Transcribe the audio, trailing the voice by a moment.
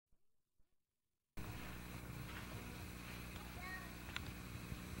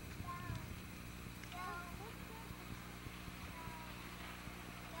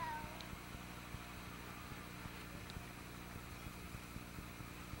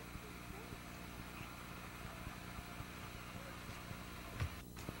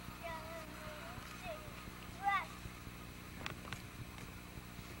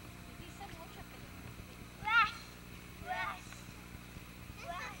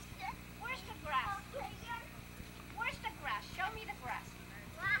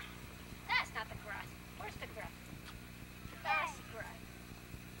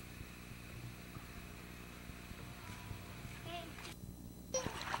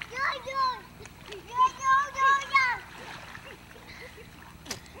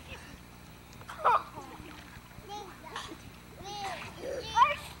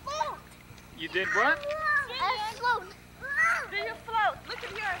Did what? Float. Do you float? Look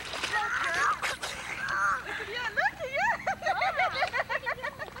at here. Float, girl. Look at here. Look at here.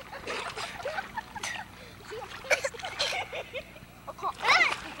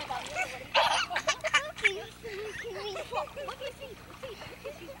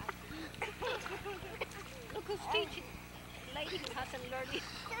 Look who's teaching. Lady who hasn't learned it.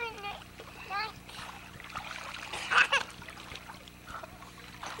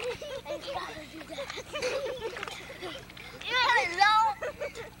 Hello.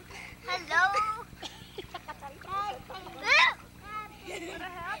 Hello.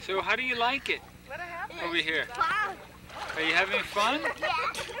 So how do you like it over here? Are you having fun?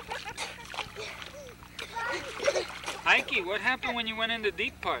 Ike, what happened when you went in the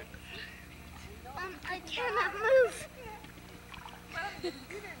deep part? I cannot move. So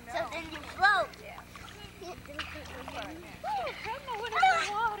then you float. Grandma went in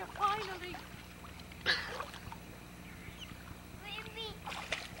the water finally.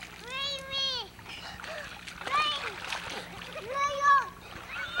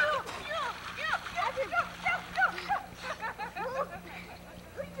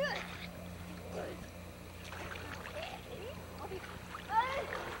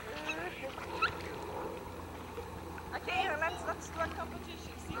 Okay, let's do a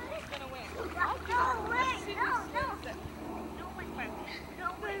competition. See who's gonna win. No.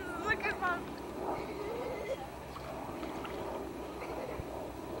 Look at mom.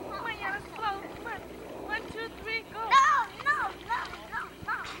 Come on, yeah, let's float. Come on. 1, 2, 3, go. No.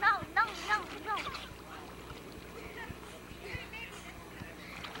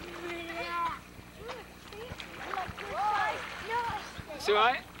 So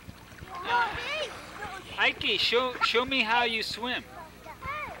Ike, show me how you swim.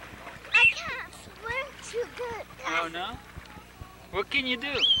 I can't swim too good. Oh no? What can you do?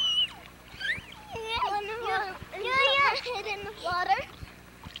 When you're hit in the water.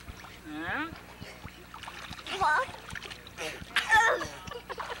 Yeah? Walk.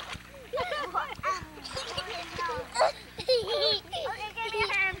 Okay, give me a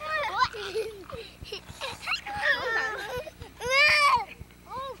hand. Oh, it's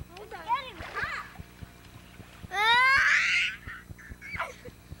getting hot.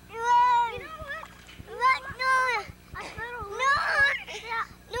 You know what? No.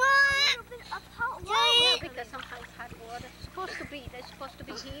 Yeah, because sometimes hot water is supposed to be, they're supposed to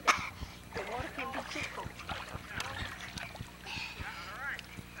be heated. The water can be too cold.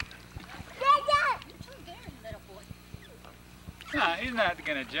 You're too daring, little boy. No, he's not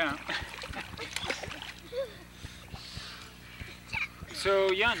gonna jump.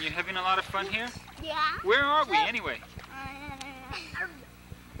 So, Jan, you having a lot of fun here? Yeah. Where are we anyway?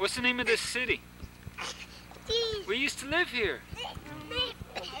 What's the name of this city? We used to live here.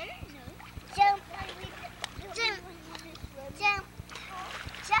 Jump.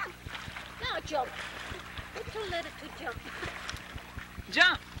 Now jump. You're too little to jump.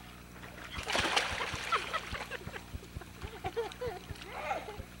 Jump!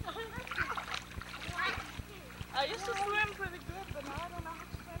 I used to swim pretty good, but now I don't know how to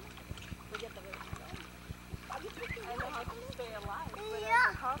swim. Forget the way to swim. I know how to stay alive, but I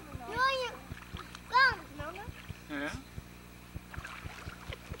hardly know. No. Yeah?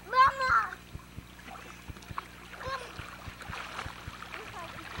 Mama!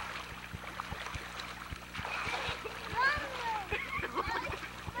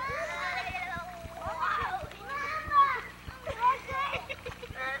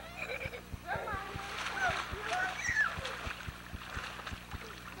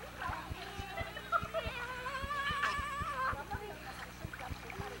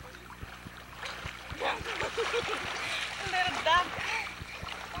 Little duck.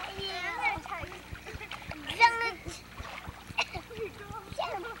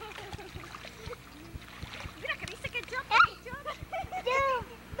 Mira que dice que jump.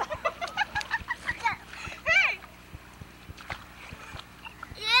 Hey!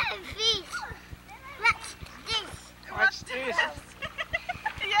 Yeah, fish. Watch this.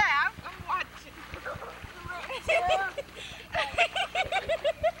 Yeah, I'm watching.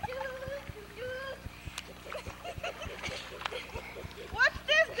 What's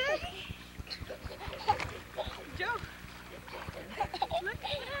this, dude? Joe. Look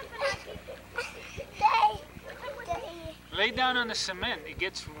Lay down on the cement. It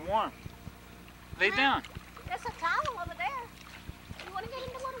gets warm. Lay down. There's a towel over there. You want to get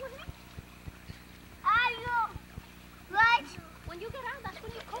in the water with me? Right. When you get out, that's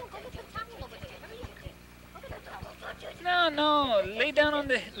when you're cold. Go get the towel over there. Go get the towel. No. Lay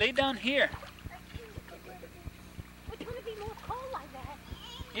down here. It's going to be more cold like that.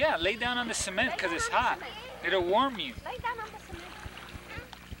 Yeah, lay down on the cement because it's hot. It'll warm you. Lay down on the cement.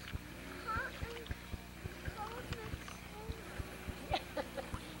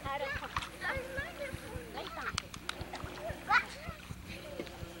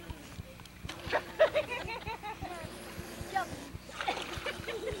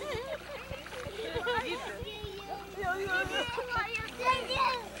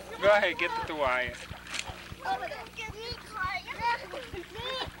 Go ahead, get the toalla.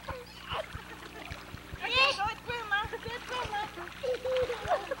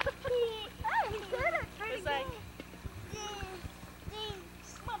 It's like,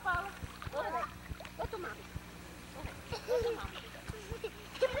 come on, Paula. Go to mommy. Go to mommy.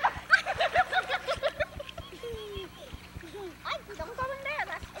 Don't go in there.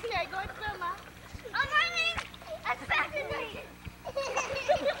 That's Okay, go to Grandma. I'm running. I'm fascinated.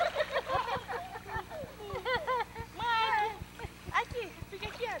 Mãe, aqui, fica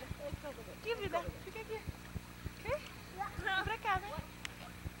aqui, olha. Aqui, vida, fica aqui. Ok? Vem pra cá, né?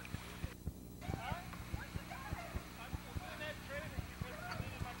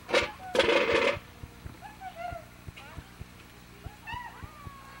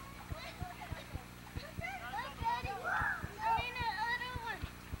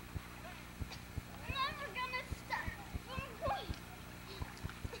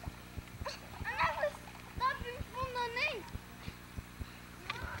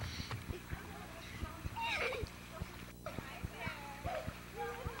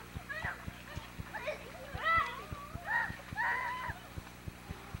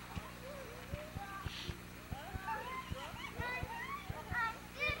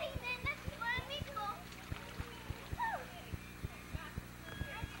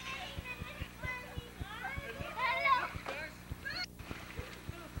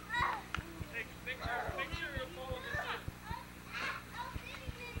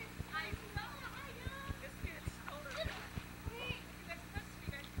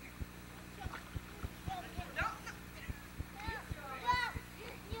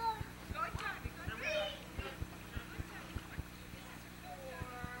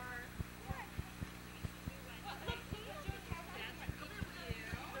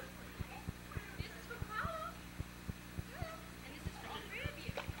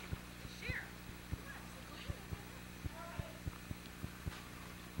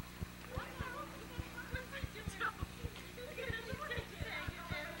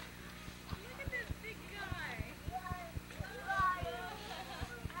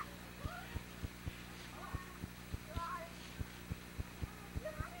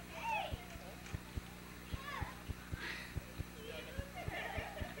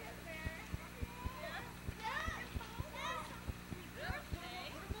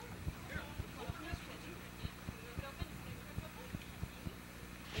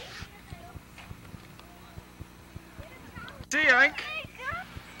 See you, Ike.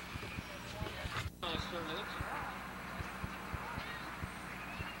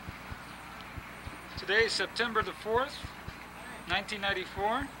 Today is September the 4th,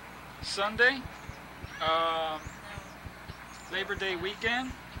 1994, Sunday, Labor Day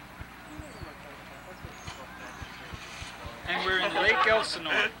weekend, and we're in Lake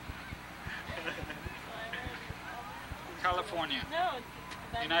Elsinore, California,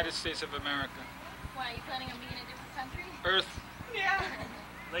 United States of America. Why, are you planning on being in a different country? Earth. Yeah.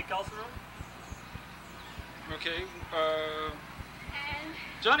 Lake Elsinore? Okay.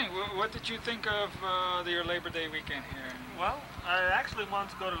 Johnny, what did you think of your Labor Day weekend here? Well, I actually wanted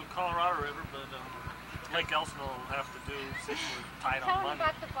to go to the Colorado River, but Lake Elsinore will have to do since we're tight Tell on me money.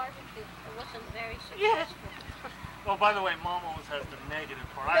 about the barbecue. It wasn't very successful. Well, by the way, Mom always has the negative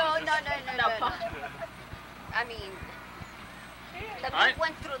part. No. I mean, the meat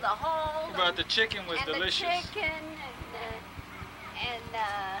went through the hole. But the chicken was delicious. The chicken and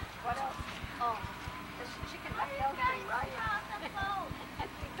what else? Oh, the chicken that fell through, right?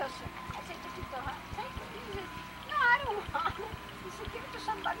 Because I said to people, take it. He said, no, I don't want it. He said, give it to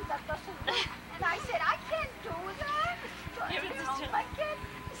somebody that doesn't do it. And I said, I can't do that. Give it to Jim. I can't.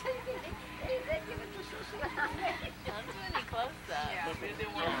 He said, they give it to Susie and I. That's really close, though. Yeah. They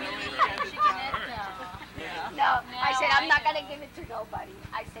didn't want to really get it No, I said, I'm not going to give it to nobody.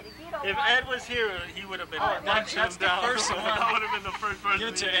 I said, if you don't If want Ed was here, he would have been that's him the down. first one. That would have been the first person.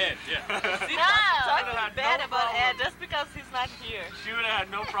 Give it to Ed, yeah. Talking bad about Ed just because he's not here. She would have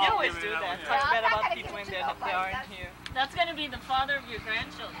had no You problem always giving do it that. that Talk one. bad I'm not about gonna people give when it to they aren't nobody. here. That's going to be the father of your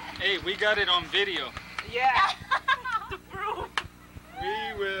grandchildren. Hey, we got it on video. Yeah. To prove.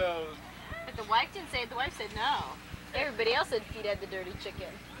 We will. But the wife didn't say it. The wife said no. Everybody else said feed Ed the dirty chicken.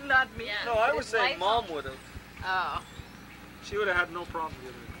 Not me. Yeah. No, I would His say wife- Mom would have. Oh. She would have had no problem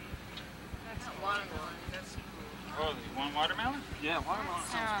with it. That's a watermelon. That's cool. Oh, you want watermelon? Yeah, watermelon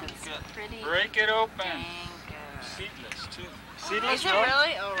sounds pretty good. Pretty. Break it open. Dang good. Seedless too. Seedless, Is it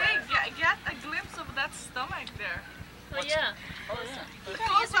really? Oh, Hey, right. get a glimpse of that stomach there. Oh, yeah. Oh yeah.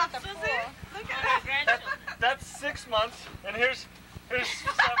 Close up, Susie. Look at it. That's 6 months, and here's 7.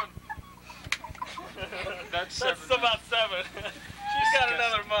 That's That's 7. about 7. She's got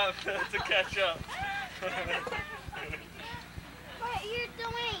another month to catch up. What are you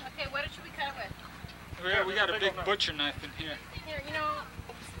doing? Okay, what should we cut it with? We got a big butcher knife in here. Here, you know,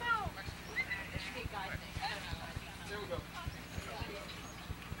 smell. Big guy thing. There we go.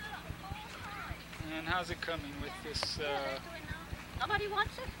 And how's it coming with this? Nobody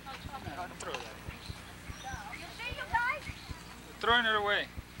wants it? No, throw that. You see, you guys? Throwing it away.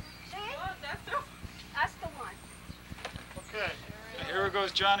 See? Oh, That's the one. Okay. And here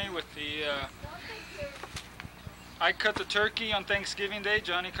goes Johnny with the. I cut the turkey on Thanksgiving Day.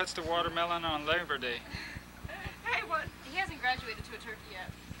 Johnny cuts the watermelon on Labor Day. Hey, what? He hasn't graduated to a turkey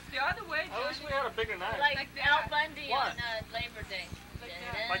yet. The other way, I wish we had a bigger knife. Like Al Bundy What? on Labor Day.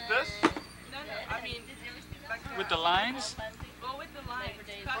 Like this? No, I mean, like that. With the lines? Go with the line. Labor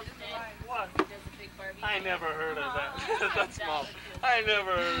Day. Cut the line. What? He does a big barbecue. I never heard of that. That's small. I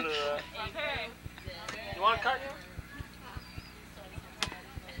never heard of that. Hey, You want to cut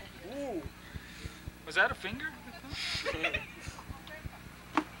you? Ooh. Was that a finger?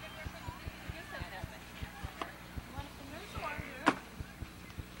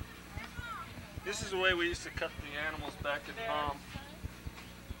 This is the way we used to cut the animals back at home.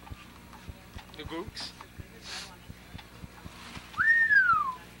 The gooks?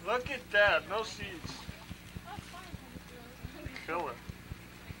 Look at that, no seeds. Killer.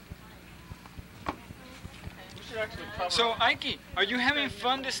 We should actually cover So, Ike, are you having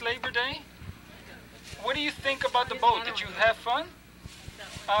fun this Labor Day? What do you think about the boat? Did you have fun?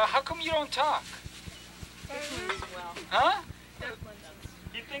 How come you don't talk? Huh?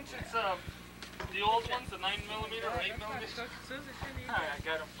 He thinks it's the old ones, the 9mm or 8mm. I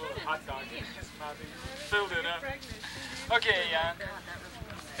got him full of hot dogs in his mouth. He filled it up. Okay,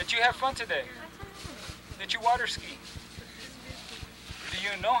 did you have fun today? Did you water ski? Do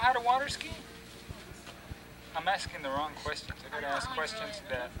you know how to water ski? I'm asking the wrong questions. I gotta ask questions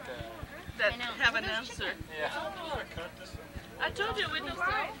that, that have an answer. yeah. I told you with the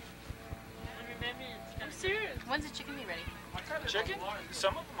line. I'm serious. When's the chicken be ready? Chicken?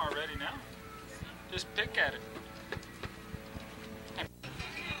 Some of them are ready now. Just pick at it.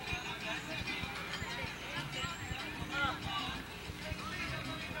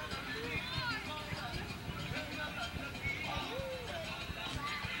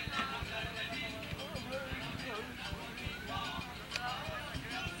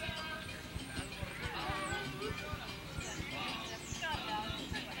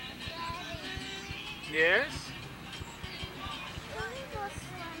 Yes?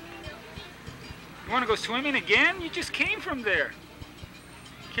 You want to go swimming again? You just came from there.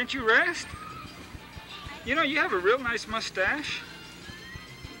 Can't you rest? You know, you have a real nice mustache.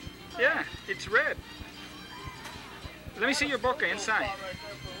 Yeah, it's red. Let me see your boca inside.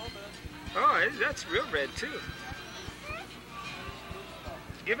 Oh, that's real red too.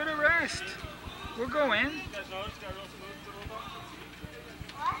 Give it a rest. We'll go in. I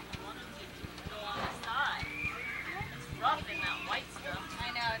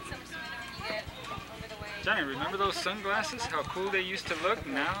know, it's so much sweeter when you get over the way. Johnny, remember those sunglasses? How cool they used to look?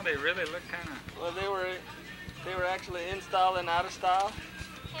 Now they really look kind of... Well, they were actually in style and out of style.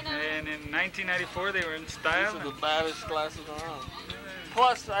 And in 1994 they were in style. These are the baddest glasses around.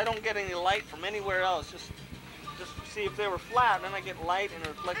 Plus, I don't get any light from anywhere else. Just see if they were flat, then I get light and it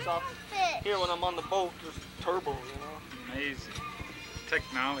reflects off here when I'm on the boat. Just turbo, you know. Amazing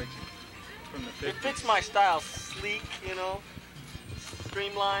technology from the 50s. It fits my style, sleek, you know,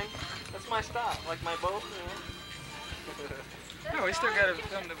 streamlined. That's my style, like my boat, you know. No, we still got to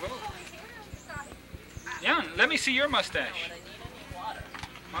film the boat. Jan, let me see your mustache.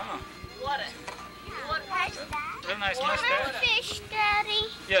 Wow, real nice mustache. Fish, Daddy.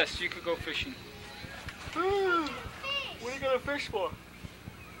 Yes, you could go fishing. What are you gonna fish for?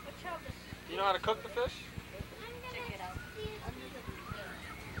 You know how to cook the fish? Check it out.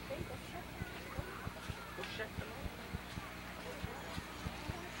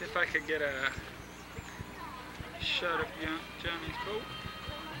 If I could get a shot of Johnny's boat.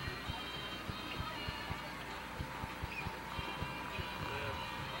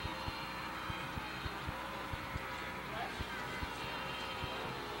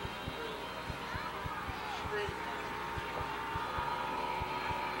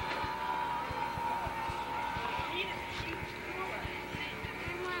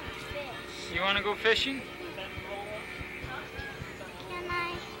 want to go fishing? Can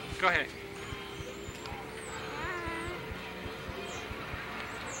I? Go ahead.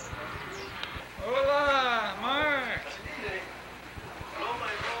 Hola, Mark.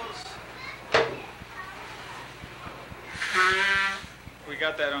 We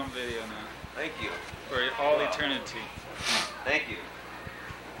got that on video now. Thank you. For all eternity. Thank you.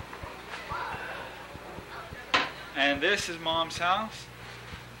 And this is Mom's house.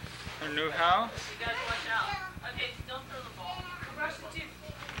 Her new house. You guys watch out. Okay, don't throw the ball. Brush the teeth.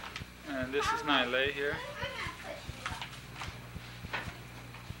 And this is Nile here.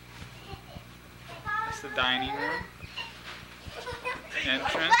 That's the dining room.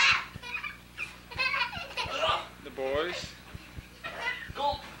 Entrance. The boys.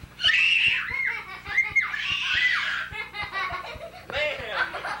 Go. Mayhem.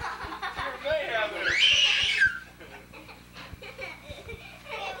 Pure mayhem.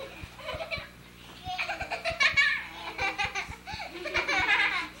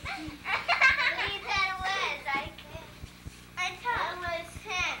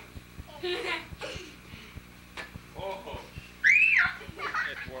 Oh.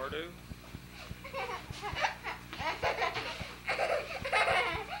 Eduardo.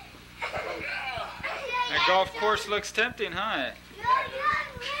 That golf course looks tempting, huh?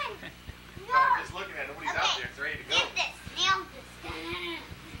 I'm just looking at it. Nobody's out there. It's ready to go.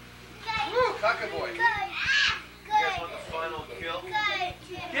 Woo, Cock-a-boy. You guys want the final kill?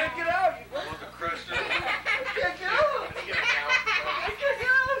 Get out. Want the crusher? Get out. Let's get it now. Get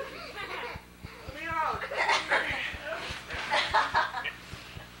out. Let me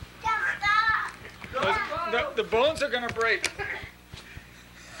out. The bones are gonna break.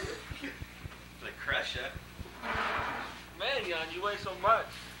 The crusher? Man, Jan, you weigh so much.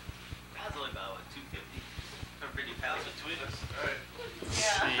 That's only about, what, 250? 150 pounds between us. Sí,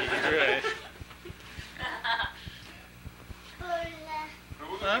 Right.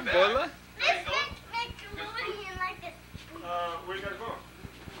 Bola? Where you gotta go?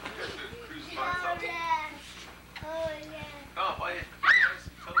 Cruise spots up. Oh, why?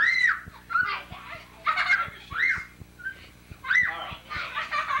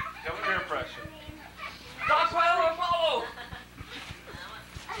 Cover your pressure. Stop, follow!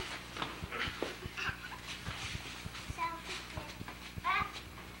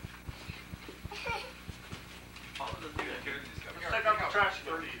 Take out the trash.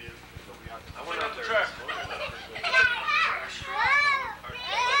 I went out the trash.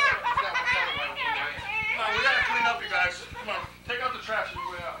 Come on, we gotta clean up, you guys. Come on, take out the trash on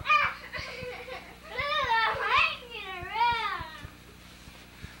your way out.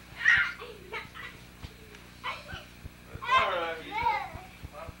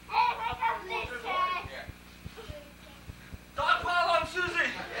 Dog pile on Susie!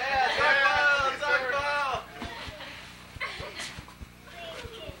 Yeah, Zarko!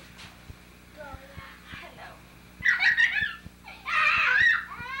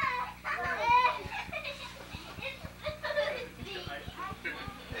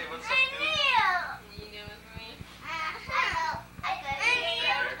 Hey, what's up, dude? You know it's me.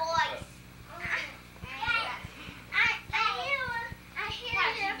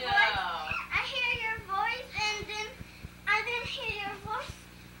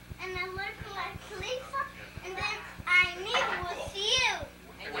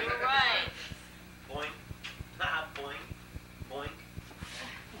 And you were right. Boink. Ha, boink. Boink.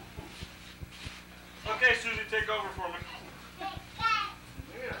 Okay, Susie, take over for me.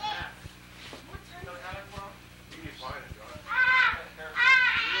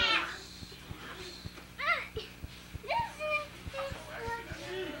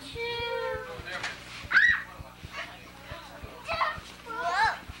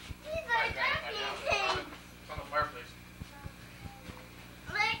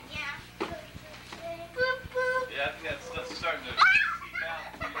 Yeah, I think that stuff's starting to seep out.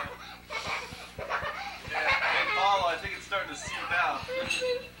 Yeah, hey, Paul, I think it's starting to seep out.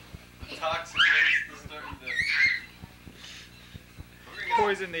 The toxic waste is starting to...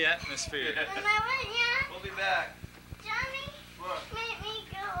 Poison the atmosphere. We'll be back. What? Make me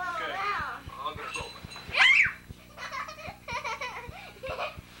go Okay. around. I'm gonna go.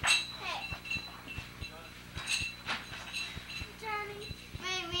 Johnny,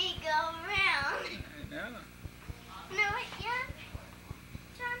 make me go around. I know. No, yeah.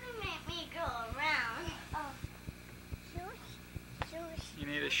 Johnny, make me go around. Oh. Shoes. You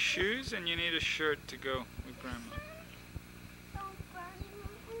need a shoes and you need a shirt to go with Grandma. Oh, Grandma,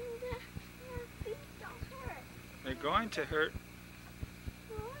 my feet don't hurt. They're going to hurt.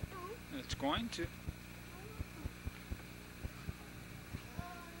 No, I don't. It's going to.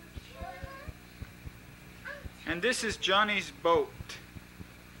 And this is Johnny's boat.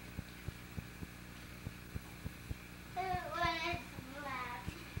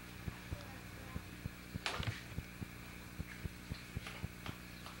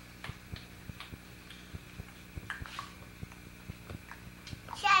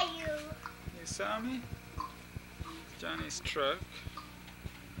 You saw me? Johnny's truck.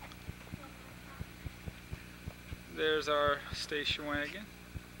 There's our station wagon.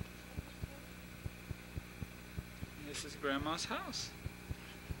 This is Grandma's house.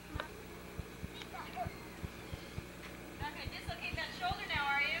 Not gonna dislocate that shoulder now.